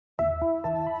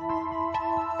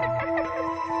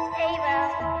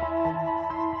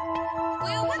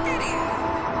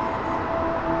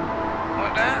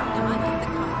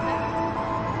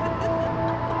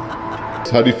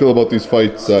How do you feel about these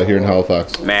fights here in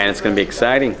Halifax? Man, it's going to be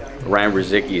exciting. Ryan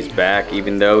Brzezicki is back,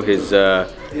 even though his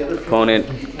opponent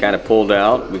kind of pulled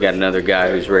out. We got another guy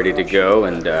who's ready to go,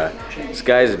 and this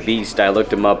guy's a beast. I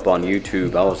looked him up on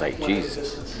YouTube. I was like,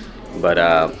 Jesus. But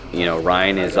you know,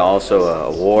 Ryan is also a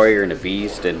warrior and a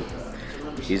beast, and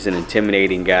he's an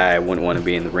intimidating guy. I wouldn't want to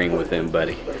be in the ring with him, but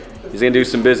he's going to do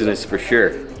some business for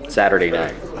sure Saturday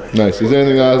night. Nice. Is there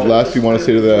anything last you want to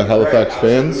say to the Halifax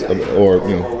fans, or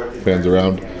fans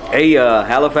around? Hey,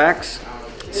 Halifax,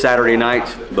 Saturday night,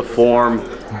 the Forum,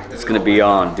 it's going to be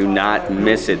on. Do not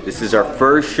miss it. This is our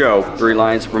first show, Three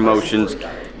Lions Promotions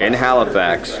in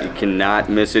Halifax. You cannot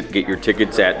miss it. Get your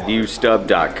tickets at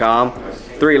viewstub.com,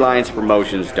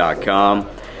 threelionspromotions.com,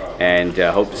 and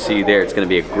hope to see you there. It's going to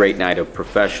be a great night of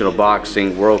professional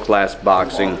boxing, world-class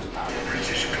boxing.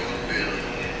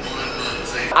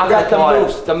 I've got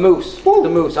the moose.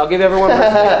 I'll give everyone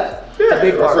respect. Yeah,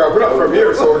 big part. We're not from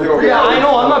here, so yeah, I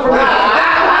know. I'm not from here.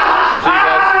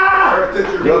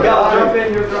 Jump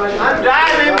in. You're driving. I'm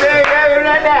driving, big. You're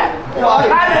right there. I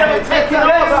didn't take it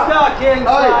stuck in,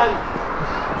 son.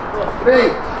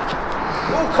 Big.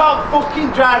 Who can't fucking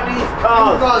drive these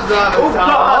cars? Who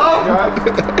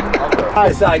can't?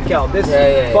 High side, Cal. This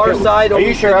far side. Are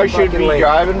you sure I should be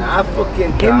driving? I'm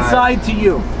fucking inside to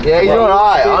you. Yeah, he's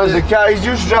alright. Honestly, Cal, he's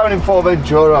just driving in full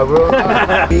Ventura, bro.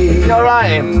 He's alright,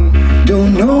 him.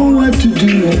 Don't know what to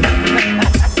do,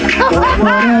 or what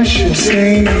I should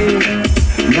say.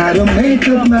 Gotta make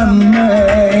up my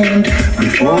mind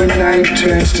before night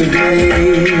turns to day.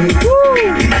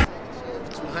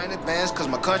 200 bands, cause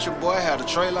my country boy had a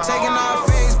trailer. Taking off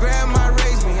face, grab my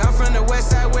raise me. I'm from the west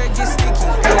side where it gets sticky.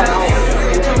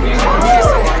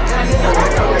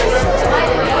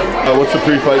 What's the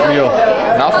pre-fight meal?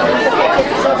 Nothing.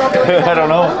 I don't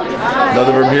know.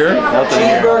 Nothing from here? Nothing.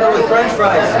 Cheeseburger with French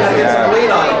fries. You gotta get some weight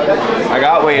on it. I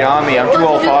got weight on me. I'm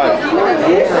 205.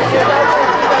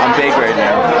 I'm big right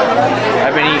now.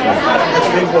 I've been eating.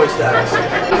 Big boy status.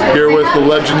 Here with the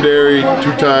legendary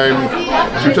two-time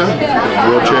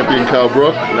world champion Cal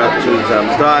Brook. Not two-time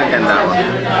star and that one.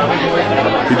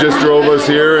 He just drove us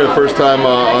here, the first time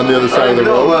on the other side of the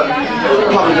road.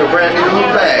 Probably a brand new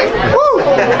bag. Woo!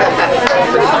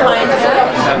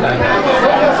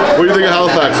 What do you think of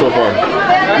Halifax so far?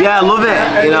 Yeah, I love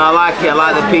it. You know, I like it. I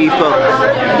like the people.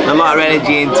 A lot of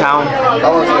energy in town.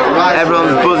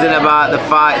 Everyone's buzzing about the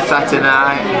fight Saturday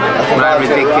night. Ryan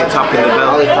Brzezicki topping the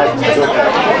bill.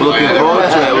 Looking forward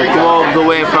to it. We'll come all the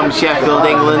way from Sheffield,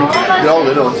 England,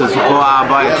 to support our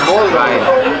boy Ryan.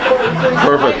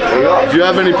 Perfect. Do you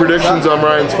have any predictions on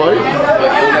Ryan's fight?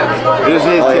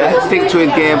 Usually stick to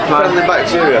his game plan.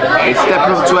 He's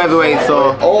stepping up to heavyweight,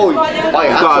 so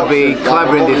he's got to be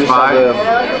clever in this fight.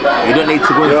 You don't need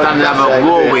to go and stand and have a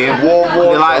war with him.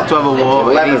 He likes to have a war.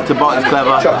 He needs to box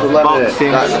clever, box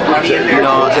him, you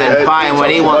know, and fight him when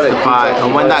he wants to fight.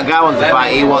 And when that guy wants to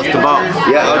fight, he wants to box.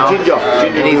 You know?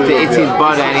 He needs to hit his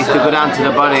body. He needs to go down to the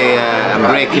body and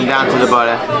break him down to the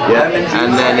body.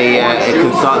 And then he can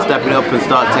start stepping up and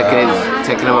start taking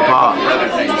him apart.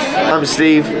 I'm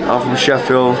Steve. I'm from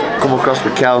Sheffield. Come across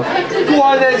with Cal.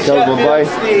 Cal's my boy.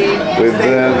 We've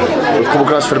come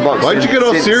across for the box. Why'd you get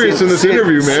all serious in this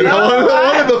interview, man? I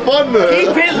wanted the fun.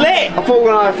 Keep it lit. I thought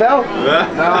when I fell.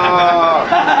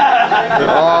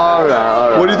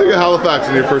 Alright. What do you think of Halifax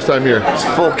in your first time here? It's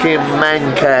fucking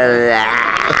mental.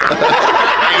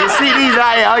 You see these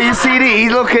right here? Oh, you see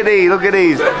these? Look at these. Look at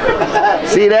these.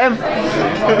 See them?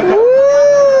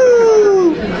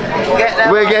 Woo!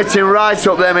 We're getting right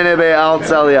up them in a bit, I'll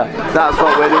tell you. That's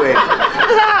what we're doing.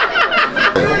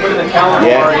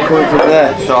 Yeah, coming from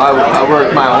there. So I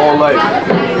worked my whole life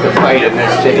to fight in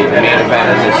this city, the main event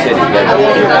in this city.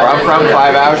 Where I'm from,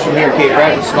 5 hours from here, Cape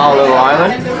Breton, small little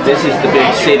island. This is the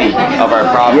big city of our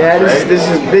province. Yeah,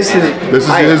 this is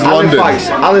his London.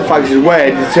 Halifax is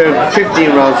where they turn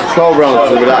 15 rounds to 12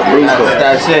 rounds with that brutal.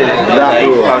 That's it.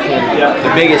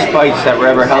 The biggest fights that were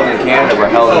ever held in Canada were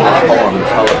held in this forum, this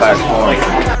Halifax forum.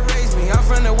 I'm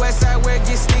from the west side where it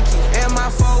gets sticky. And my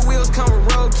 4 wheels come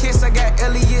with road kiss. I got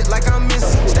Elliot like I'm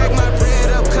missing. Stack my bread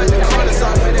up, cut the corners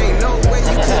off. It ain't no way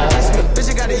you could diss me. Bitch,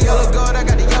 I got the yellow gold, I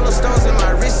got the yellow stones in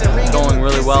my wrist and ring. Going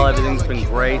really well. Everything's been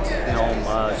great. You know,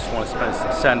 I just want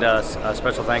to send a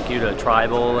special thank you to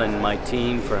Tribal and my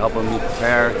team for helping me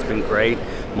prepare. It's been great.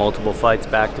 Multiple fights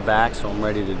back to back, so I'm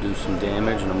ready to do some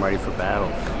damage and I'm ready for battle.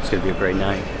 It's going to be a great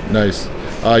night. Nice.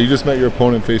 You just met your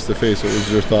opponent face to face. What was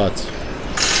your thoughts?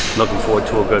 Looking forward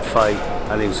to a good fight.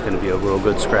 I think it's going to be a real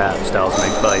good scrap. Styles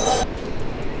make fights.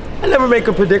 I never make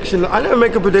a prediction. I never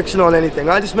make a prediction on anything.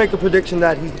 I just make a prediction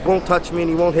that he won't touch me and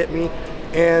he won't hit me.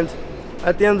 And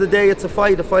at the end of the day, it's a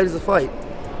fight. A fight is a fight.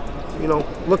 You know.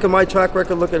 look at my track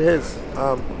record, look at his.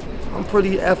 I'm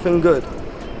pretty effing good.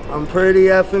 I'm pretty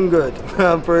effing good.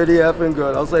 I'm pretty effing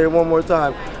good. I'll say it one more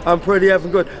time. I'm pretty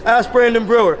effing good. Ask Brandon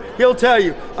Brewer. He'll tell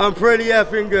you I'm pretty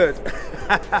effing good.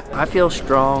 I feel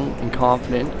strong and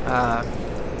confident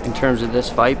in terms of this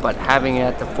fight, but having it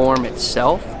at the Forum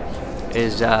itself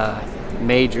is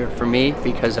major for me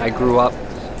because I grew up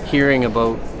hearing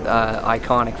about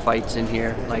iconic fights in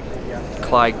here, like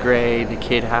Clyde Gray, the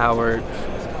Kid Howard,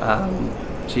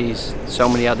 geez, so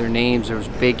many other names. There was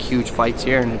big, huge fights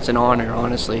here, and it's an honor,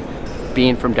 honestly.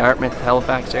 Being from Dartmouth,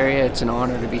 Halifax area, it's an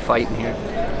honor to be fighting here.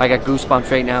 I got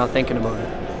goosebumps right now thinking about it.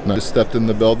 Just stepped in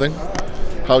the building.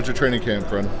 How's your training camp,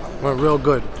 friend? Went real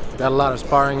good. Got a lot of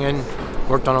sparring in,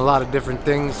 worked on a lot of different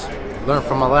things, learned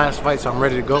from my last fight, so I'm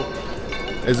ready to go.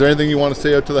 Is there anything you want to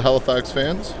say out to the Halifax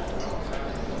fans?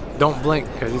 Don't blink,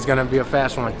 because it's going to be a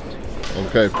fast one.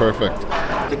 Okay, perfect.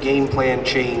 The game plan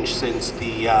changed since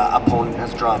the opponent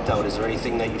has dropped out. Is there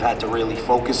anything that you've had to really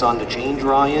focus on to change,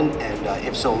 Ryan? And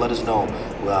if so, let us know.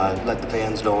 Let the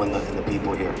fans know and the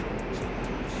people here.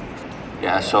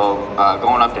 Yeah, so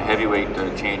going up to heavyweight, the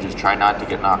changes, try not to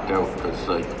get knocked out, because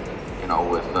like, you know,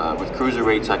 with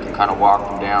cruiserweights I can kind of walk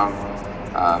them down.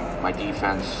 My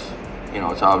defense, you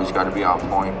know, it's always got to be on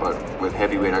point, but with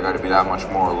heavyweight I got to be that much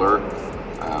more alert.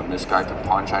 This guy can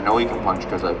punch. I know he can punch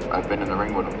because I've been in the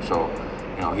ring with him, so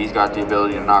you know, he's got the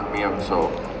ability to knock me out, so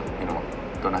you know,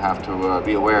 gonna have to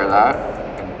be aware of that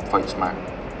and fight smart.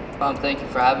 Thank you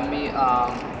for having me.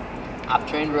 I've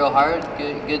trained real hard,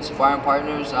 good sparring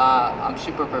partners. I'm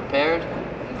super prepared,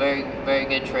 very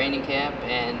good training camp,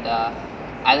 and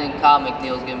I think Kyle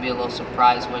McNeil's going to be a little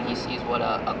surprised when he sees what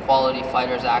a quality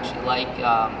fighter is actually like.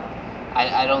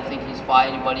 I don't think he's fought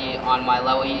anybody on my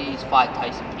level. He's fought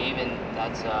Tyson Cave, and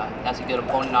that's a good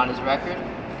opponent on his record.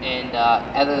 And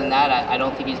other than that, I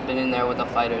don't think he's been in there with a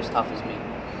fighter as tough as me.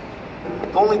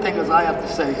 The only thing is I have to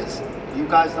say is, you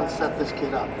guys don't set this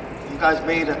kid up. You guys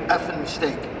made an effing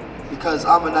mistake, because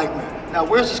I'm a nightmare. Now,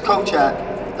 where's his coach at?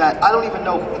 That I don't even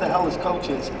know who the hell his coach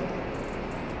is.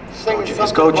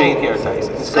 His coach ain't here,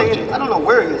 Tyson. I don't know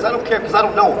where he is. I don't care, because I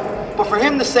don't know him. But for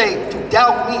him to say, to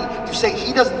doubt me, to say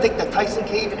he doesn't think that Tyson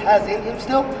Cave has in him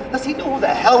still, does he know who the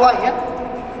hell I am?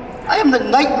 I am the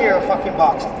nightmare of fucking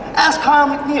boxing. Ask Kyle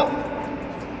McNeil.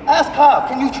 Ask Kyle,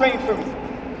 can you train for me?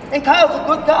 And Kyle's a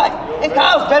good guy. And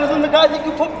Kyle's better than the guy that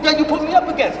you put me up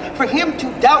against. For him to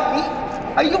doubt me,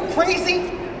 are you crazy?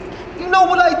 You know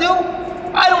what I do?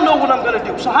 I don't know what I'm gonna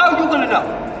do. So how are you gonna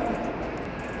know?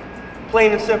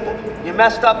 Plain and simple. You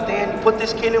messed up, Dan. You put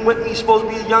this kid in with me. He's supposed to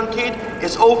be a young kid.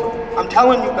 It's over. I'm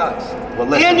telling you guys. Well,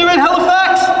 listen, and you're in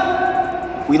Halifax?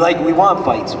 We want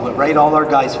fights, right? All our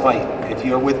guys fight. If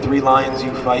you're with 3 Lions,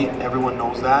 you fight. Everyone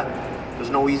knows that. There's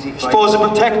no easy fight. Supposed to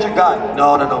protect your guy.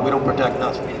 No, we don't protect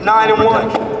nothing.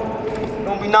 9-1.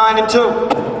 Don't be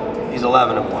 9-2. He's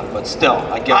 11-1, but still,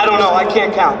 I get. I don't know. I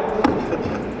can't count.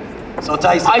 So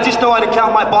Tyson, I just know how to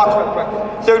count my boxing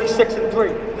record.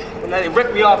 36-3. And they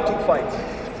ripped me off 2 fights.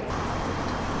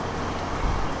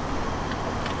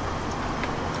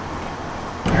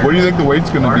 What do you think the weight's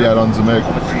going to be at on Zemig?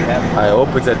 I hope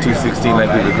it's at 216 like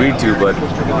we've agreed to, but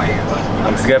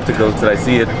I'm skeptical till I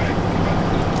see it.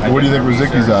 What do you think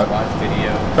Rizicki's at?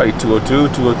 Probably 202,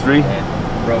 203.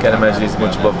 Can't imagine he's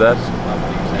much above that.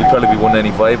 He'll probably be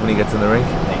 195 when he gets in the ring.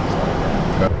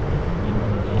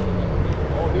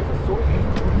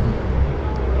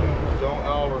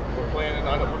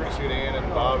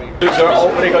 It's our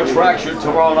opening attraction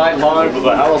tomorrow night live for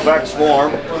the Halifax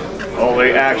Forum.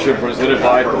 Only action presented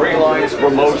by 3 Lions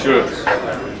Promotions.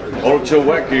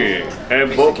 Ocheweki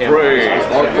and Beaupre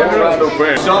are 4-round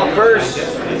events. So first,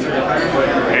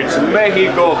 it's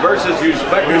Mexico versus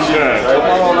Uzbekistan.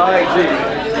 Tomorrow night,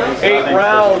 8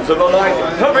 rounds of the night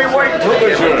heavyweight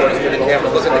division.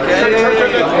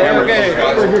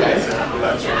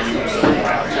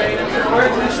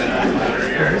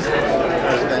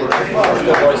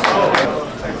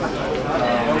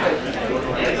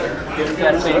 Keep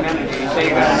that same energy.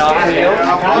 Keep that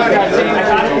same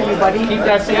energy, buddy. Keep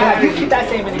that same energy. You keep that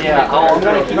same energy. Yeah, I'm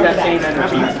going to keep that same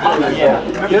energy.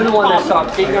 Yeah. You're the one that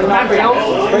sucks. Keep your number out.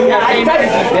 Bring that same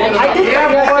energy, bitch. I did that,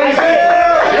 boys.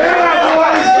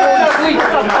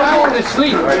 I'm going to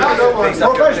sleep.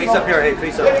 Face up here. Hey,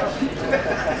 face up.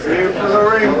 See you for the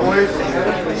ring, boys.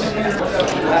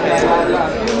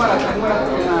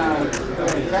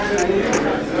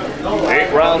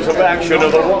 8 rounds of action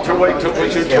of the welterweight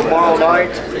division tomorrow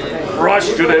night.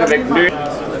 Rushton and McNeil.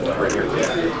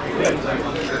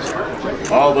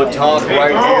 All the talk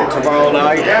right here tomorrow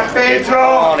night. It's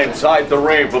on inside the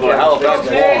ring for the Halifax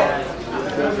Forum.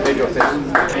 8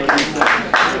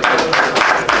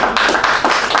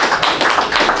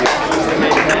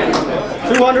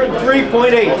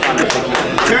 203.8.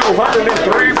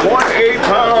 203.8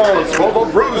 pounds from the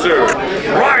bruiser,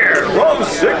 Ryan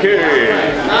Rosicki.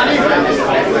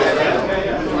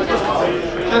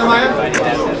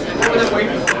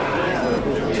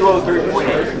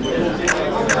 203.8.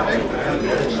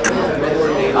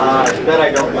 That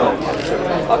I don't know.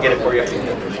 I'll get it for you.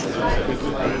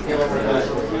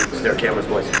 It's their cameras,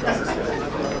 boys.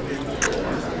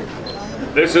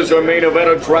 This is our main event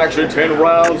attraction, 10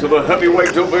 rounds of the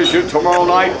heavyweight division tomorrow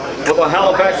night with the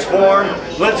Halifax Forum.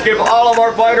 Let's give all of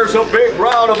our fighters a big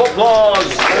round of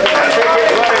applause.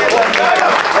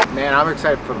 Man, I'm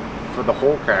excited for the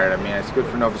whole card. I mean, it's good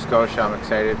for Nova Scotia. I'm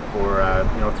excited for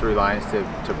Three Lions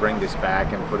to bring this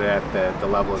back and put it at the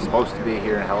level it's supposed to be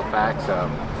here in Halifax.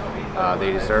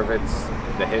 They deserve it. It's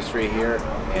the history here,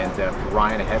 and for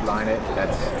Ryan to headline it,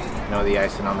 that's the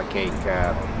icing on the cake.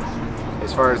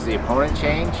 As far as the opponent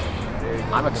change,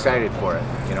 I'm excited for it.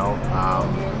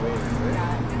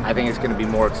 I think it's going to be a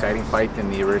more exciting fight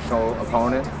than the original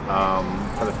opponent.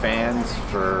 For the fans,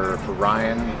 for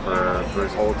Ryan, for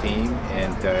his whole team,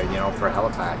 and for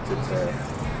Halifax,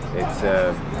 it's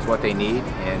what they need,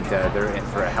 and they're in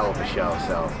for a hell of a show.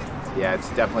 So yeah, it's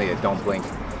definitely a don't blink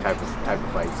type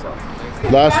of fight. So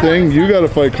last thing, you got a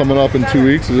fight coming up in 2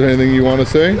 weeks. Is there anything you want to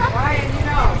say?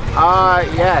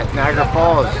 Yeah, Niagara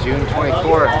Falls, June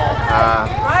 24th.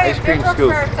 Ice cream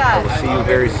scoop. I will see you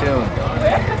very soon.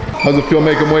 How's it feel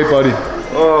making weight, buddy?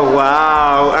 Oh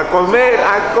wow! A comer,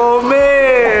 a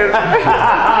comer!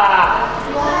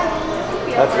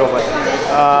 Let's go,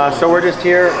 buddy. So we're just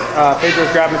here.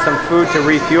 Pedro's grabbing some food to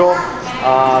refuel.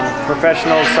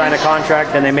 Professionals sign a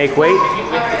contract and they make weight.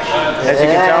 As you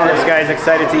can tell, this guy's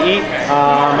excited to eat.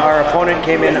 Our opponent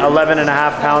came in 11.5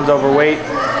 pounds overweight.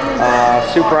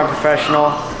 Super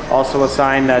unprofessional. Also a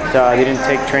sign that they didn't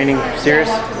take training serious.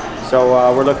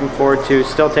 So we're looking forward to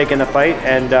still taking the fight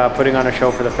and putting on a show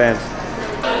for the fans.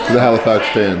 To the Halifax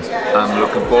fans. I'm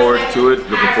looking forward to it.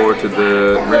 Looking forward to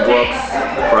the ring walks,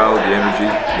 the crowd, the energy,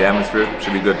 the atmosphere.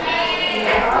 Should be good.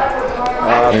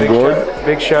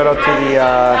 Big shout out to the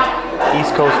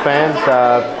East Coast fans.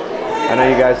 I know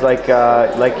you guys like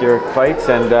your fights,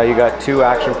 and you got 2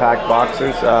 action-packed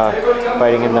boxers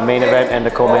fighting in the main event and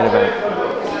the co-main event.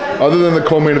 Other than the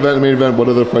co-main event and main event, what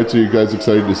other fights are you guys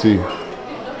excited to see?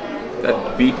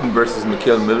 That Beaton versus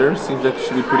Mikael Miller seems like it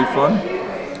should be pretty fun.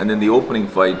 And then the opening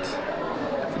fight,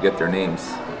 I forget their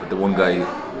names, but the one guy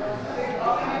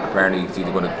apparently is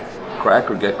either going to crack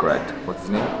or get cracked. What's his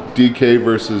name? DK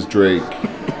versus Drake.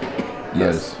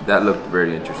 Yes, that looked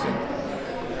very interesting.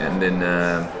 And then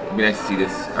it'd be nice to see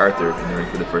this Arthur in the ring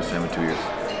for the first time in 2 years.